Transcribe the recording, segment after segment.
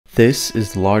This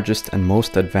is the largest and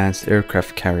most advanced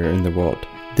aircraft carrier in the world.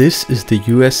 This is the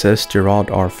USS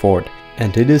Gerald R. Ford,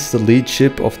 and it is the lead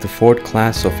ship of the Ford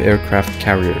class of aircraft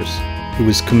carriers. It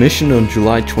was commissioned on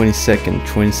July 22,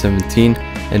 2017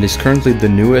 and is currently the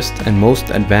newest and most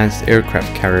advanced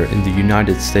aircraft carrier in the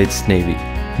United States Navy.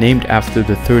 Named after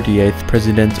the 38th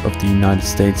President of the United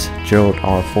States, Gerald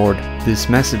R. Ford, this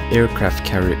massive aircraft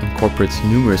carrier incorporates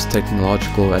numerous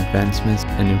technological advancements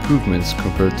and improvements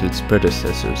compared to its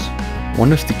predecessors.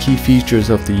 One of the key features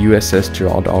of the USS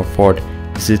Gerald R. Ford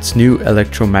is its new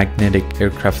electromagnetic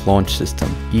aircraft launch system,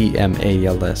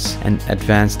 EMALS, and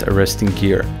advanced arresting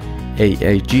gear,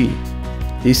 AAG.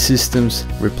 These systems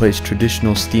replace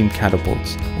traditional steam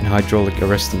catapults and hydraulic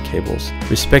arresting cables,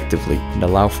 respectively, and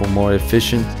allow for more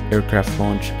efficient aircraft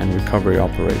launch and recovery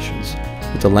operations.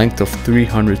 With a length of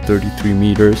 333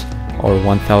 meters or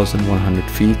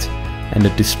 1,100 feet and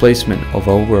a displacement of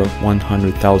over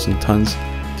 100,000 tons,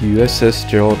 the USS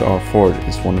Gerald R. Ford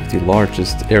is one of the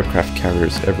largest aircraft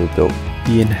carriers ever built.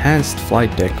 The enhanced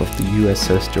flight deck of the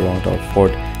USS Gerald R.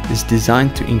 Ford is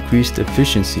designed to increase the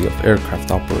efficiency of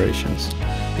aircraft operations.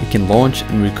 It can launch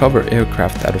and recover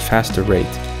aircraft at a faster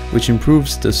rate, which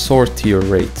improves the sortie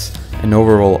rates and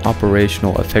overall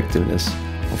operational effectiveness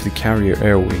of the carrier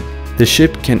air wing. The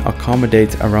ship can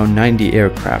accommodate around 90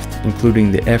 aircraft,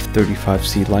 including the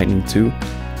F-35C Lightning II,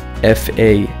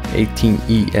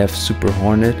 FA-18EF Super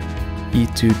Hornet,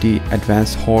 E-2D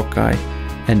Advanced Hawkeye,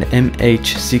 and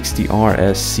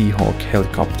MH-60RS Seahawk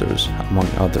helicopters, among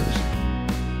others.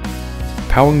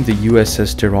 Powering the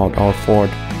USS Gerald R. Ford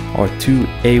are two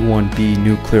A-1B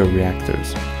nuclear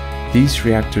reactors. These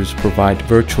reactors provide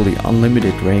virtually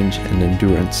unlimited range and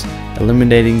endurance,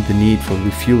 eliminating the need for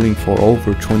refueling for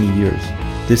over 20 years.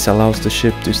 This allows the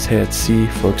ship to stay at sea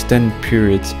for extended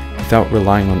periods without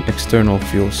relying on external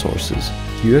fuel sources.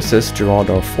 The USS Gerald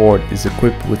R. Ford is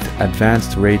equipped with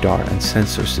advanced radar and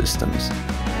sensor systems,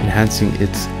 enhancing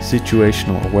its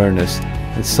situational awareness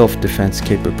and self-defense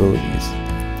capabilities.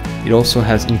 It also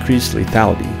has increased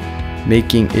lethality,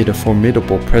 making it a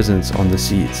formidable presence on the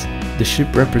seas. The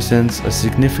ship represents a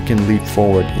significant leap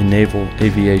forward in naval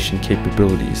aviation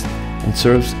capabilities and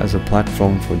serves as a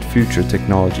platform for future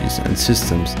technologies and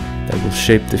systems that will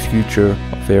shape the future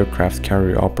of aircraft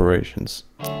carrier operations.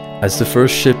 As the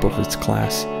first ship of its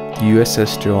class, the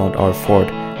USS Gerald R. Ford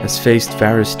has faced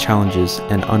various challenges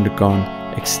and undergone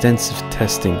extensive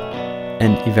testing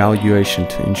and evaluation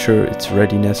to ensure its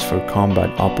readiness for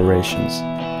combat operations.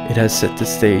 It has set the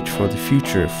stage for the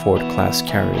future Ford-class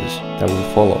carriers that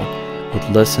will follow,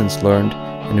 with lessons learned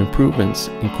and improvements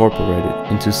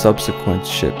incorporated into subsequent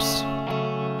ships.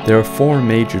 There are four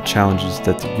major challenges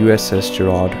that the USS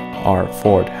Gerald R.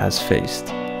 Ford has faced.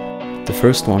 The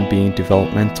first one being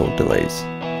developmental delays.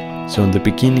 So in the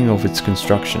beginning of its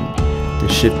construction, the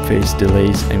ship faced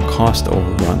delays and cost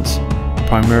overruns,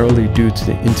 primarily due to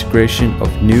the integration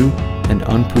of new and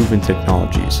unproven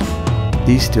technologies.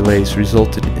 These delays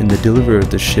resulted in the delivery of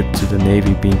the ship to the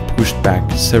Navy being pushed back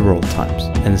several times.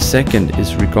 And the second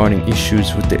is regarding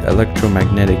issues with the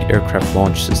electromagnetic aircraft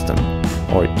launch system,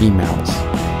 or EMALS.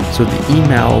 So the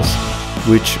EMALS,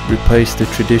 which replaced the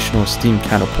traditional steam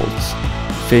catapults,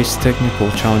 faced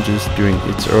technical challenges during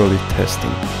its early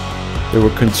testing. There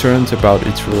were concerns about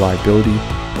its reliability,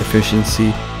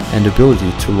 efficiency, and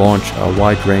ability to launch a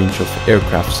wide range of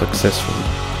aircraft successfully.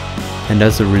 And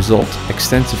as a result,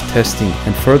 extensive testing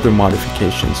and further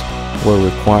modifications were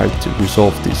required to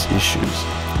resolve these issues.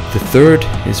 The third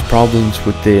is problems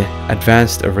with the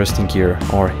Advanced Arresting Gear,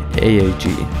 or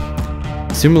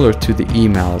AAG. Similar to the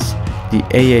EMALS, the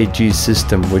AAG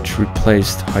system, which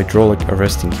replaced hydraulic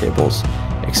arresting cables,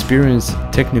 experienced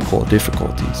technical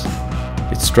difficulties.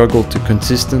 It struggled to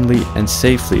consistently and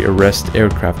safely arrest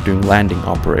aircraft during landing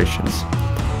operations.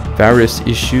 Various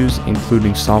issues,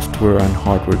 including software and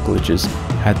hardware glitches,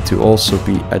 had to also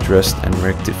be addressed and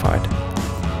rectified.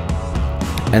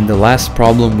 And the last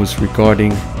problem was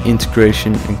regarding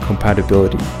integration and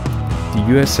compatibility. The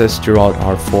USS Gerald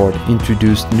R. Ford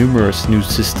introduced numerous new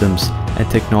systems and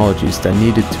technologies that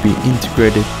needed to be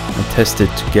integrated and tested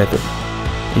together.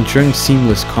 Ensuring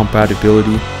seamless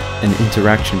compatibility and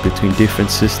interaction between different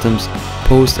systems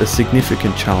posed a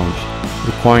significant challenge,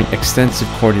 requiring extensive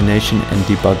coordination and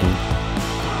debugging.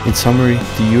 In summary,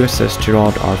 the USS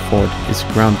Gerald R. Ford is a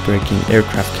groundbreaking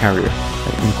aircraft carrier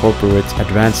that incorporates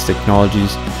advanced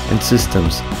technologies and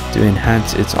systems to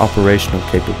enhance its operational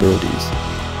capabilities.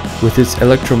 With its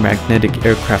electromagnetic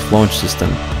aircraft launch system,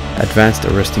 advanced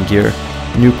arresting gear,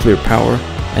 nuclear power,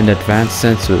 and advanced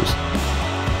sensors,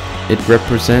 it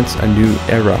represents a new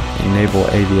era in naval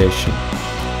aviation.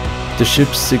 The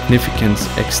ship's significance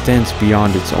extends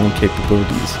beyond its own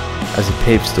capabilities, as it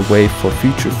paves the way for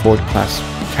future Ford-class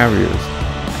carriers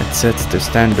and sets the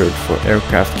standard for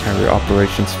aircraft carrier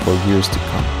operations for years to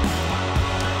come.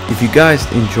 If you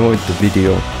guys enjoyed the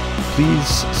video, please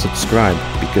subscribe,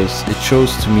 because it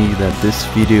shows to me that this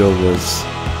video was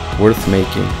worth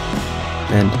making.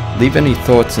 And leave any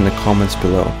thoughts in the comments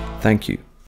below. Thank you.